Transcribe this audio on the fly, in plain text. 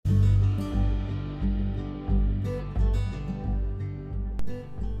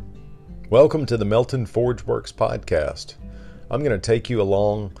Welcome to the Melton Forge Works podcast. I'm going to take you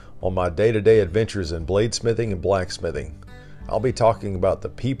along on my day-to-day adventures in bladesmithing and blacksmithing. I'll be talking about the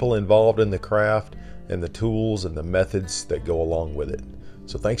people involved in the craft and the tools and the methods that go along with it.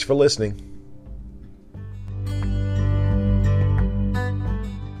 So thanks for listening.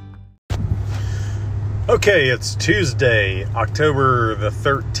 Okay, it's Tuesday, October the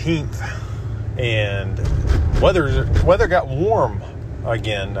 13th, and weather got warm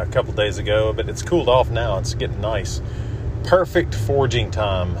again a couple days ago, but it's cooled off now. It's getting nice. Perfect forging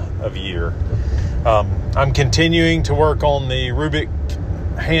time of year. I'm continuing to work on the Rubik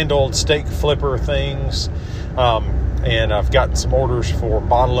handled stake flipper things, and I've gotten some orders for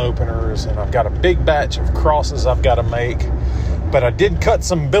bottle openers, and I've got a big batch of crosses I've got to make, but I did cut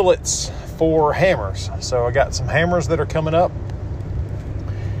some billets for hammers. So I got some hammers that are coming up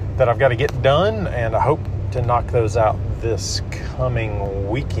that I've got to get done, and I hope to knock those out this coming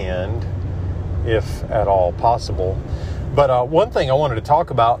weekend, if at all possible. But one thing I wanted to talk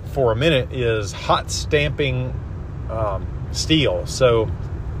about for a minute is hot stamping steel. So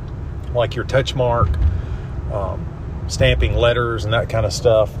like your touch mark, stamping letters and that kind of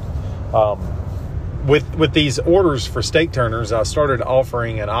stuff. With these orders for stake turners, I started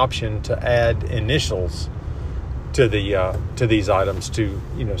offering an option to add initials to these items, to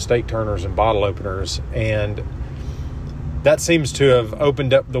stake turners and bottle openers, and that seems to have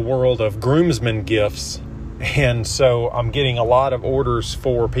opened up the world of groomsmen gifts. And so I'm getting a lot of orders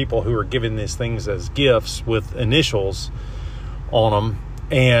for people who are giving these things as gifts with initials on them.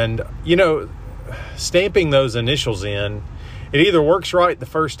 And stamping those initials in, it either works right the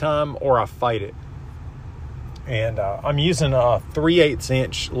first time or I fight it. And I'm using a 3/8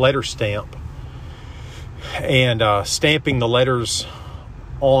 inch letter stamp and stamping the letters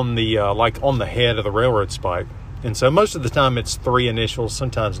on the on the head of the railroad spike. And so most of the time it's 3 initials,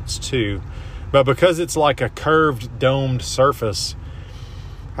 sometimes it's 2. But because it's like a curved domed surface,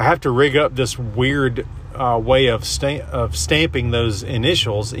 I have to rig up this weird way of stamping those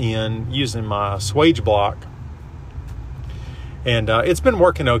initials in using my swage block. And it's been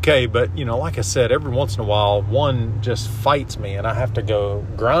working okay, but like I said, every once in a while one just fights me, and I have to go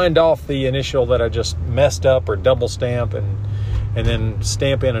grind off the initial that I just messed up or double stamp and then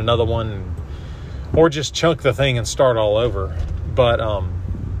stamp in another one, or just chunk the thing and start all over. But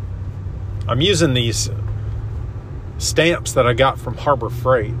I'm using these stamps that I got from Harbor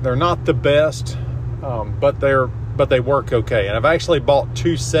Freight. They're not the best, but they work okay. And I've actually bought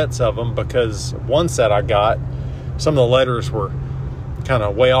 2 sets of them, because one set I got, some of the letters were kind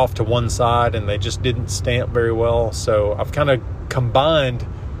of way off to one side and they just didn't stamp very well. So I've kind of combined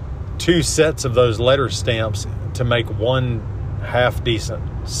 2 sets of those letter stamps to make one half decent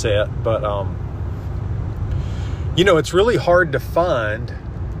set. But it's really hard to find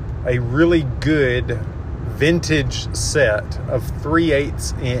a really good vintage set of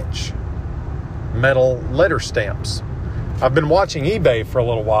 3/8 inch metal letter stamps. I've been watching eBay for a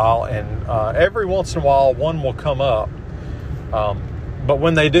little while, and every once in a while one will come up, but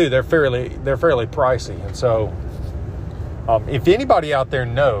when they do, they're fairly pricey. And so if anybody out there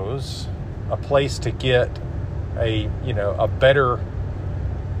knows a place to get a better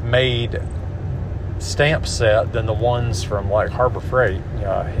made stamp set than the ones from like Harbor Freight,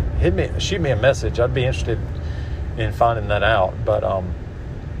 shoot me a message. I'd be interested in finding that out. But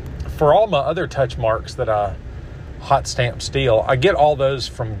for all my other touch marks that I hot stamp steel, I get all those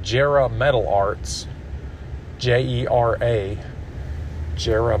from Jera Metal Arts, Jera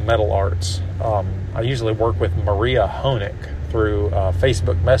Metal Arts. I usually work with Maria Honig through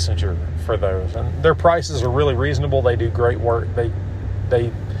Facebook Messenger for those, and their prices are really reasonable. They do great work.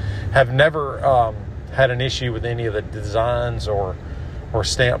 They have never had an issue with any of the designs or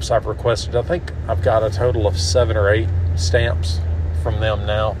stamps I've requested. I think I've got a total of 7 or 8 stamps from them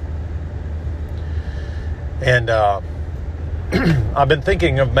now. And I've been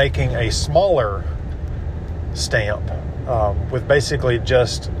thinking of making a smaller stamp with basically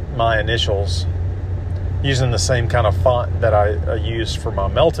just my initials, using the same kind of font that I use for my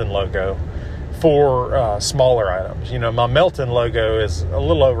Melton logo for smaller items. My Melton logo is a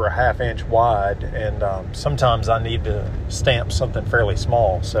little over a 1/2 inch wide, and sometimes I need to stamp something fairly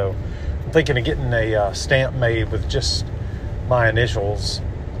small. So I'm thinking of getting a stamp made with just my initials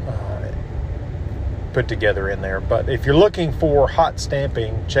put together in there. But if you're looking for hot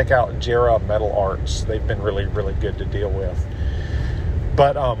stamping, check out Jera Metal Arts. They've been really, really good to deal with.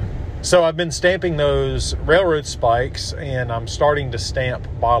 But so I've been stamping those railroad spikes, and I'm starting to stamp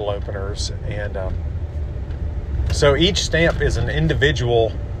bottle openers. And so each stamp is an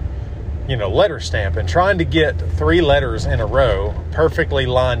individual letter stamp, and trying to get 3 letters in a row perfectly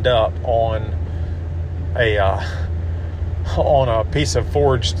lined up on a piece of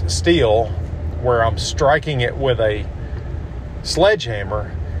forged steel where I'm striking it with a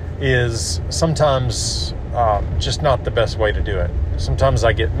sledgehammer is sometimes just not the best way to do it. Sometimes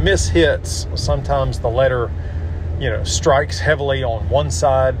I get mishits. Sometimes the letter strikes heavily on one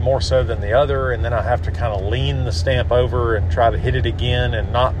side more so than the other, and then I have to kind of lean the stamp over and try to hit it again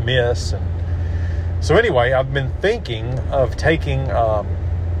and not miss. And so anyway, I've been thinking of taking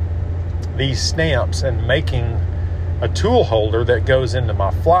these stamps and making a tool holder that goes into my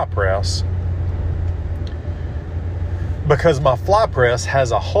fly press, because my fly press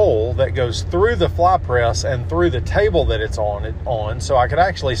has a hole that goes through the fly press and through the table that it's on, so I could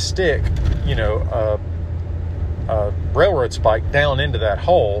actually stick a railroad spike down into that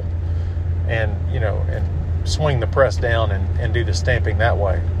hole and swing the press down and do the stamping that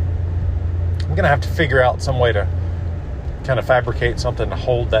way. I'm gonna have to figure out some way to kind of fabricate something to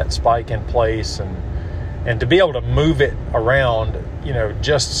hold that spike in place and to be able to move it around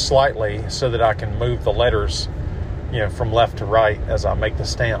just slightly so that I can move the letters from left to right as I make the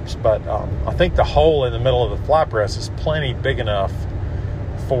stamps. But I think the hole in the middle of the fly press is plenty big enough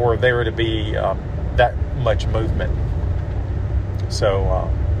for there to be that much movement. So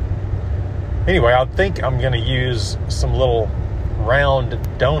anyway, I think I'm going to use some little round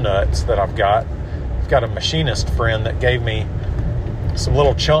donuts that I've got. I've got a machinist friend that gave me some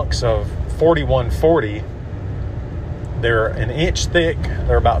little chunks of 4140. They're an inch thick.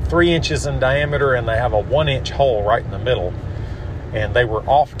 They're about 3 inches in diameter, and they have a 1-inch hole right in the middle. And they were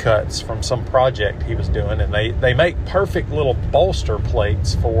offcuts from some project he was doing, and they make perfect little bolster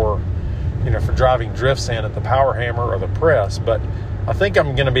plates for driving drift sand at the power hammer or the press. But I think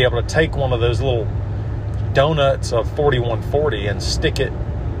I'm going to be able to take one of those little donuts of 4140 and stick it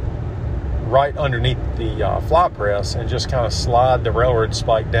right underneath the fly press and just kind of slide the railroad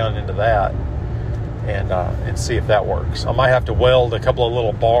spike down into that and see if that works. I might have to weld a couple of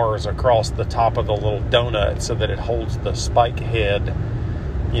little bars across the top of the little donut so that it holds the spike head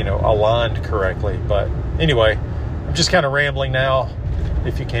aligned correctly. But anyway, I'm just kind of rambling now,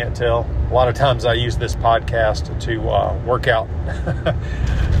 if you can't tell. A lot of times I use this podcast to work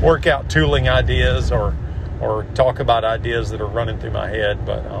out tooling ideas or talk about ideas that are running through my head.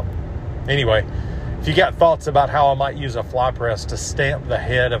 But anyway, if you got thoughts about how I might use a fly press to stamp the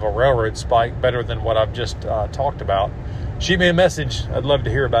head of a railroad spike better than what I've just talked about, shoot me a message. I'd love to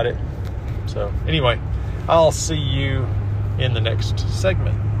hear about it. So anyway, I'll see you in the next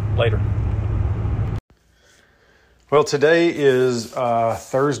segment later. Well, today is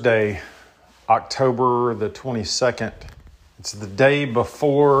Thursday, October the 22nd. It's the day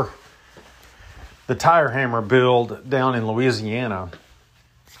before the tire hammer build down in Louisiana.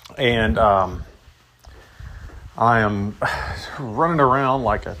 And I am running around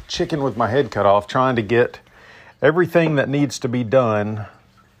like a chicken with my head cut off, trying to get everything that needs to be done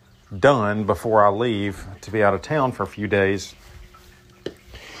before I leave to be out of town for a few days.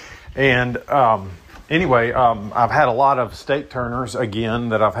 And anyway, I've had a lot of stake turners again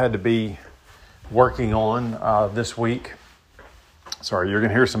that I've had to be working on this week. Sorry, you're going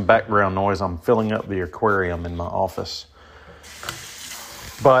to hear some background noise. I'm filling up the aquarium in my office.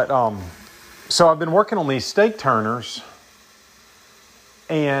 But so I've been working on these stake turners,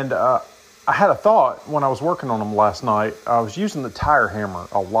 and I had a thought when I was working on them last night. I was using the tire hammer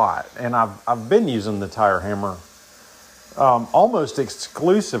a lot, and I've been using the tire hammer almost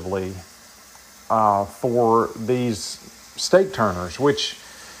exclusively for these stake turners, which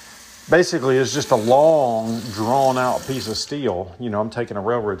basically is just a long, drawn-out piece of steel. I'm taking a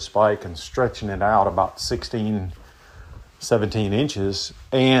railroad spike and stretching it out about 16, 17 inches,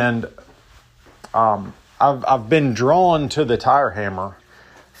 and I've been drawn to the tire hammer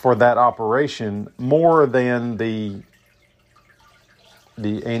for that operation more than the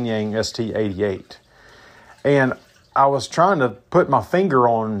Anyang ST88. And I was trying to put my finger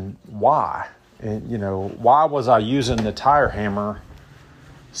on why. And, why was I using the tire hammer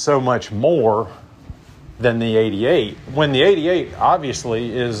so much more than the 88? When the 88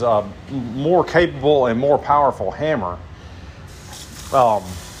 obviously is a more capable and more powerful hammer.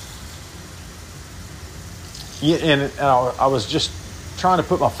 And I was just trying to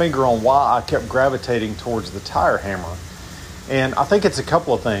put my finger on why I kept gravitating towards the tire hammer. And I think it's a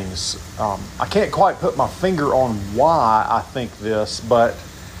couple of things. I can't quite put my finger on why I think this, but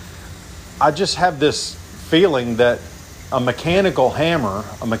I just have this feeling that a mechanical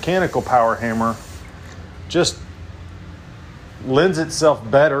power hammer, just lends itself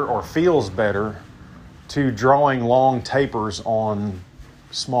better or feels better to drawing long tapers on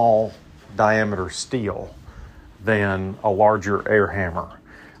small diameter steel than a larger air hammer.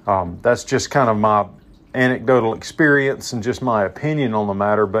 That's just kind of my anecdotal experience and just my opinion on the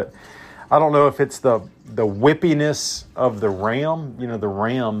matter, but I don't know if it's the whippiness of the ram. You know, the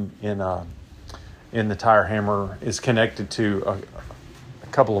ram in the tire hammer is connected to a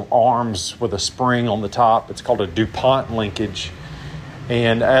couple of arms with a spring on the top. It's called a DuPont linkage.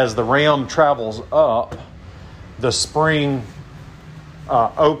 And as the ram travels up, the spring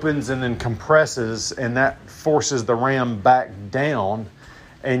opens and then compresses, and that forces the ram back down.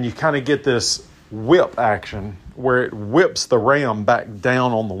 And you kind of get this whip action where it whips the ram back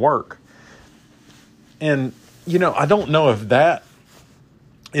down on the work. And, you know, I don't know if that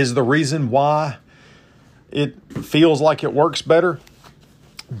is the reason why it feels like it works better,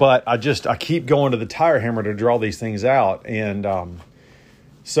 but I keep going to the tire hammer to draw these things out. And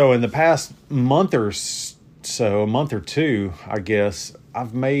so in the past month or two, I guess,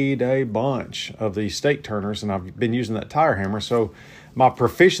 I've made a bunch of these stake turners, and I've been using that tire hammer. So my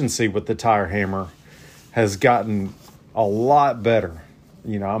proficiency with the tire hammer has gotten a lot better.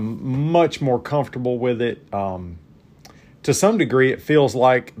 You know, I'm much more comfortable with it. To some degree, it feels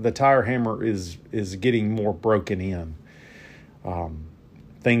like the tire hammer is getting more broken in.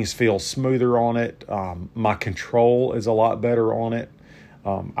 Things feel smoother on it. My control is a lot better on it.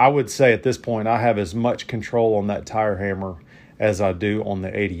 I would say at this point, I have as much control on that tire hammer as I do on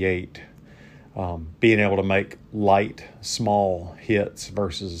the 88. Being able to make light, small hits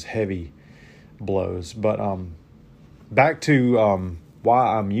versus heavy blows. But back to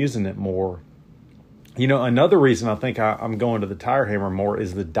why I'm using it more. You know, another reason I think I'm going to the tire hammer more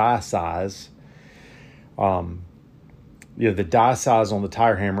is the die size. The die size on the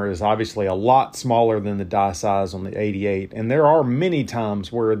tire hammer is obviously a lot smaller than the die size on the 88. And there are many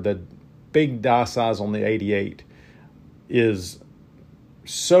times where the big die size on the 88 is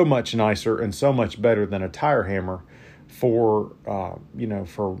so much nicer and so much better than a tire hammer for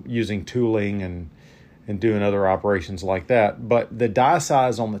using tooling and doing other operations like that. But the die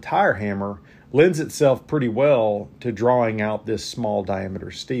size on the tire hammer lends itself pretty well to drawing out this small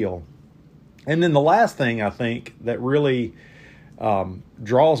diameter steel. And then the last thing I think that really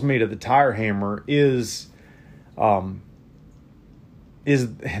draws me to the tire hammer is, and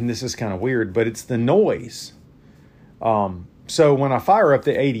this is kind of weird, but it's the noise. So when I fire up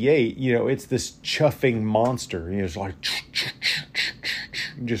the 88, you know, it's this chuffing monster. You know, it's like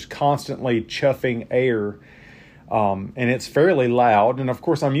just constantly chuffing air. And it's fairly loud. And of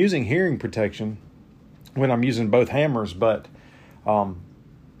course, I'm using hearing protection when I'm using both hammers. But a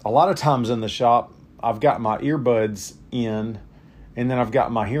lot of times in the shop, I've got my earbuds in, and then I've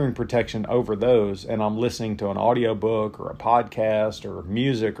got my hearing protection over those, and I'm listening to an audiobook or a podcast or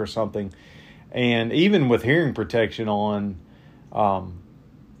music or something. And even with hearing protection on,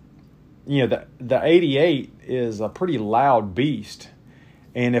 the 88 is a pretty loud beast.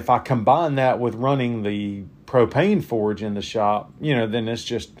 And if I combine that with running the propane forge in the shop, you know, then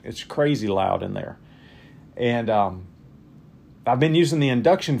it's crazy loud in there. And I've been using the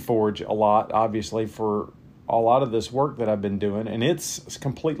induction forge a lot, obviously, for a lot of this work that I've been doing, and it's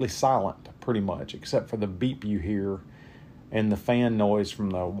completely silent, pretty much, except for the beep you hear and the fan noise from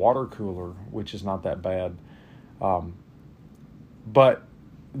the water cooler, which is not that bad. But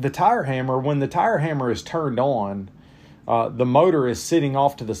the tire hammer, when the tire hammer is turned on, the motor is sitting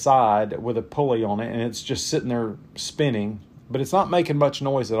off to the side with a pulley on it, and it's just sitting there spinning, but it's not making much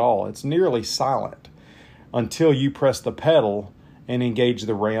noise at all. It's nearly silent until you press the pedal and engage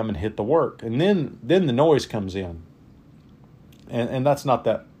the ram and hit the work. And then the noise comes in. And that's not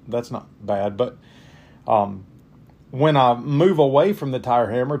bad. But when I move away from the tire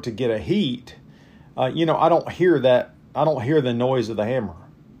hammer to get a heat, I don't hear that. I don't hear the noise of the hammer.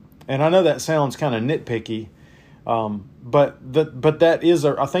 And I know that sounds kind of nitpicky, but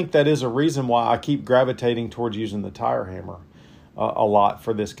I think that is a reason why I keep gravitating towards using the tire hammer a lot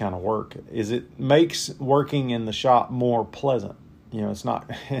for this kind of work. Is it makes working in the shop more pleasant. You know, it's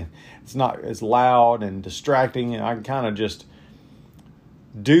not as loud and distracting, and I can kind of just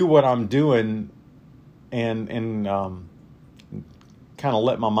do what I'm doing and kind of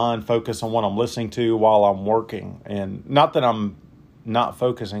let my mind focus on what I'm listening to while I'm working. And not that I'm not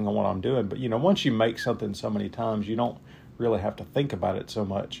focusing on what I'm doing, but, you know, once you make something so many times, you don't really have to think about it so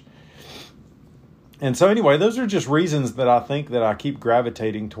much. And so anyway, those are just reasons that I think that I keep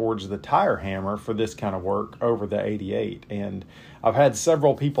gravitating towards the tire hammer for this kind of work over the 88. And I've had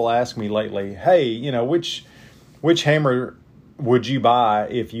several people ask me lately, hey, you know, which hammer would you buy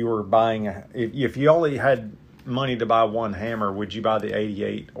if you were buying, if you only had money to buy one hammer, would you buy the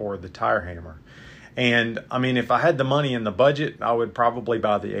 88 or the tire hammer? And I mean, if I had the money in the budget, I would probably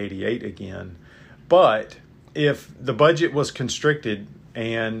buy the 88 again. But if the budget was constricted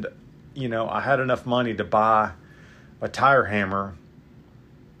and, I had enough money to buy a tire hammer,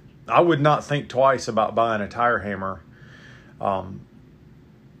 I would not think twice about buying a tire hammer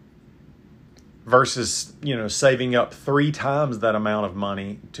versus, saving up 3 times that amount of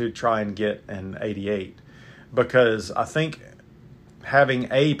money to try and get an 88. Because I think having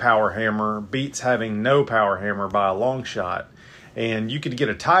a power hammer beats having no power hammer by a long shot. And you could get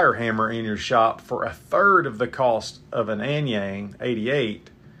a tire hammer in your shop for 1/3 of the cost of an Anyang 88,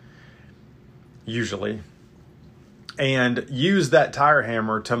 usually, and use that tire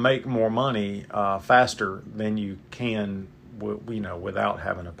hammer to make more money faster than you can, without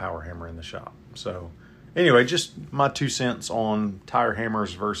having a power hammer in the shop. So anyway, just my 2 cents on tire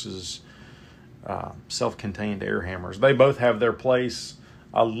hammers versus self-contained air hammers. They both have their place.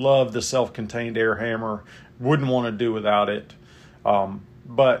 I love the self-contained air hammer. Wouldn't want to do without it.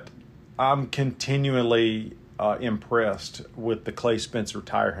 But I'm continually impressed with the Clay Spencer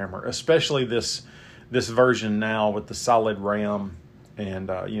tire hammer, especially this version now with the solid ram and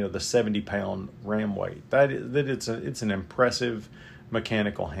the 70-pound ram weight. It's an impressive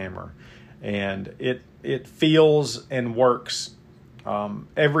mechanical hammer, and it feels and works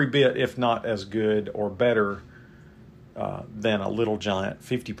every bit, if not as good or better than a Little Giant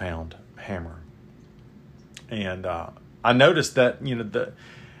 50-pound hammer. And I noticed that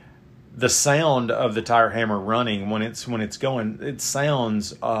the sound of the tire hammer running when it's going, it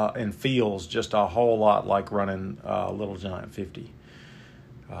sounds and feels just a whole lot like running Little Giant 50.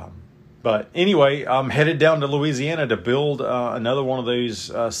 But anyway, I'm headed down to Louisiana to build another one of those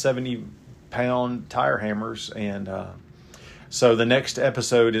 70-pound tire hammers, and so the next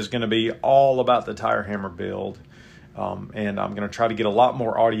episode is going to be all about the tire hammer build. And I'm going to try to get a lot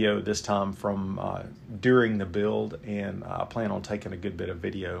more audio this time from during the build, and I plan on taking a good bit of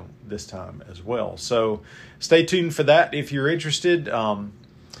video this time as well. So stay tuned for that if you're interested.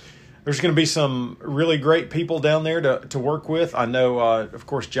 There's going to be some really great people down there to work with. I know, of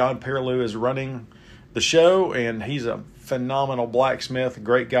course, John Perilou is running the show, and he's a phenomenal blacksmith, a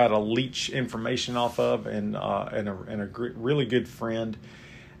great guy to leech information off of, and a really good friend.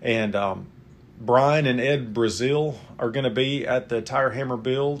 And Brian and Ed Brazil are going to be at the tire hammer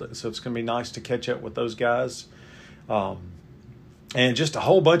build, so it's going to be nice to catch up with those guys. And just a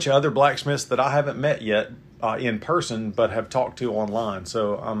whole bunch of other blacksmiths that I haven't met yet in person, but have talked to online.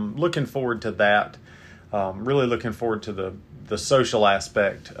 So I'm looking forward to that. Really looking forward to the social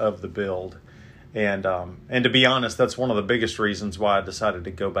aspect of the build. And to be honest, that's one of the biggest reasons why I decided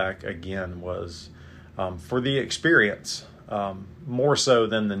to go back again, was for the experience. More so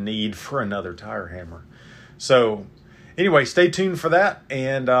than the need for another tire hammer. So anyway, stay tuned for that,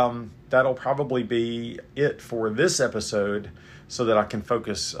 and that'll probably be it for this episode, so that I can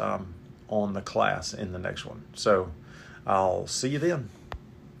focus on the class in the next one. So I'll see you then.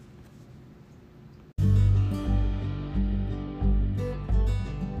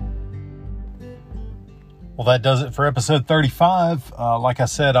 Well, that does it for episode 35. Like I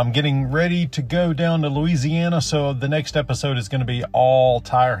said, I'm getting ready to go down to Louisiana, so the next episode is going to be all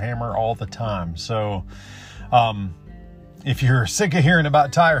tire hammer all the time. So if you're sick of hearing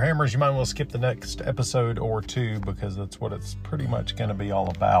about tire hammers, you might well skip the next episode or two, because that's what it's pretty much going to be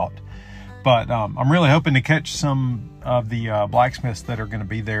all about. But I'm really hoping to catch some of the blacksmiths that are going to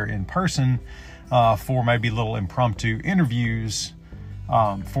be there in person for maybe little impromptu interviews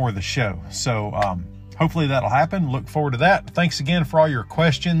for the show. So hopefully that'll happen. Look forward to that. Thanks again for all your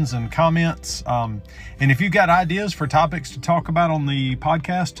questions and comments. And if you've got ideas for topics to talk about on the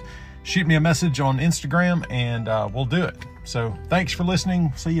podcast, shoot me a message on Instagram and we'll do it. So thanks for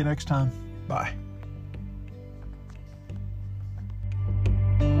listening. See you next time. Bye.